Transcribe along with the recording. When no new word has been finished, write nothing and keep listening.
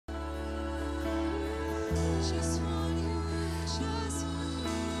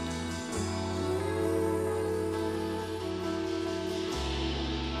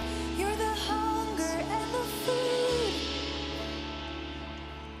You're the hunger and the food.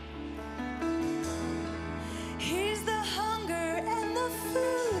 He's the hunger and the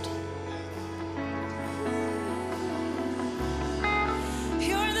food.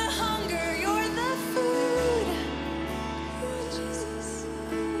 You're the hunger, you're the food. Jesus.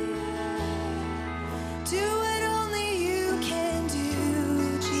 Do what only you can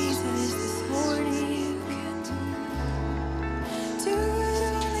do, Jesus, this morning. Do what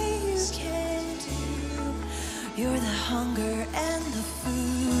only you can do. You're the hunger and the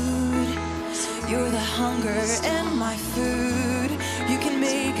food. You're the hunger and my food. You can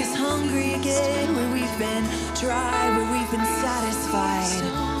make us hungry again where we've been dry, where we've been satisfied.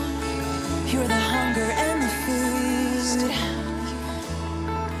 You're the hunger and the food.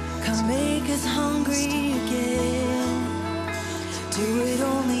 Come make us hungry again. Do what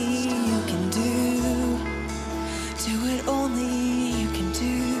only you can do. Do what only you can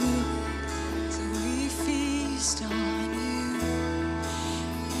do. So we feast on you.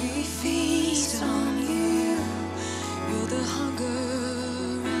 We feast on you. You're the hunger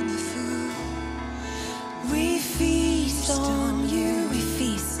and the food. We feast on you. We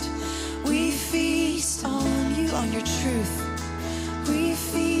feast. We feast on you, on your truth. We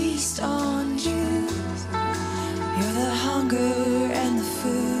feast on you. You're the hunger and the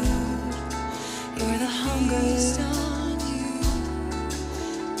food. You're the hunger.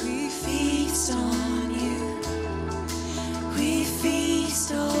 We feast on you. We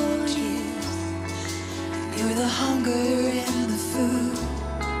feast on you. You're the hunger and the food.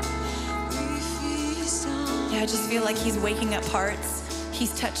 We feast on. Yeah, I just feel like he's waking up hearts.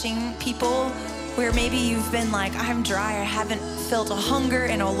 He's touching people where maybe you've been like, I'm dry, I haven't felt a hunger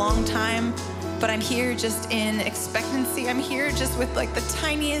in a long time, but I'm here just in expectancy. I'm here just with like the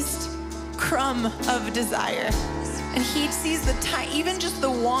tiniest crumb of desire. And he sees even just the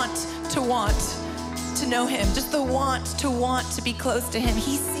want to know him, just the want to be close to him.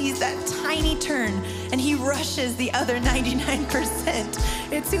 He sees that tiny turn and he rushes the other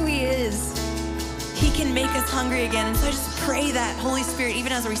 99%. It's who he is. He can make us hungry again. And so I just pray that, Holy Spirit,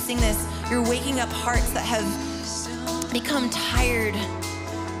 even as we sing this, you're waking up hearts that have become tired.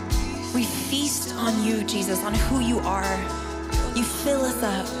 We feast on you, Jesus, on who you are. You fill us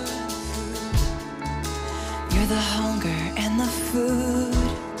up. You're the hunger and the food.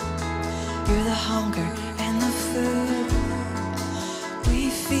 You're the hunger and the food. We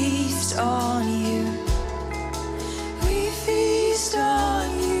feast on you. We feast on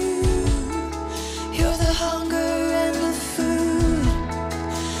you. You're the hunger and the food.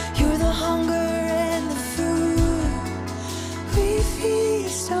 You're the hunger and the food. We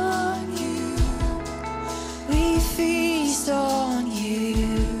feast on you. We feast on you.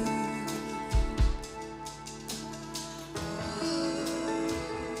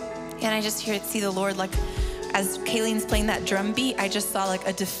 And I just see the Lord, like, as Kayleen's playing that drum beat, I just saw like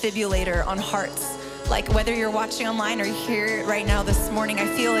a defibrillator on hearts. Like whether you're watching online or here right now this morning, I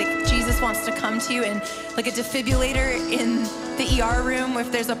feel like Jesus wants to come to you, and like a defibrillator in the ER room,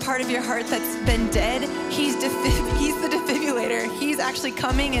 if there's a part of your heart that's been dead, he's the defibrillator. He's actually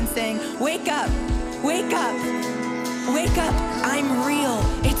coming and saying, wake up, wake up, wake up. I'm real.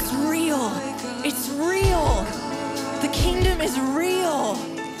 It's real. It's real. The kingdom is real.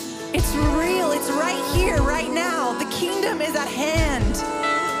 It's real. It's right here, right now. The kingdom is at hand.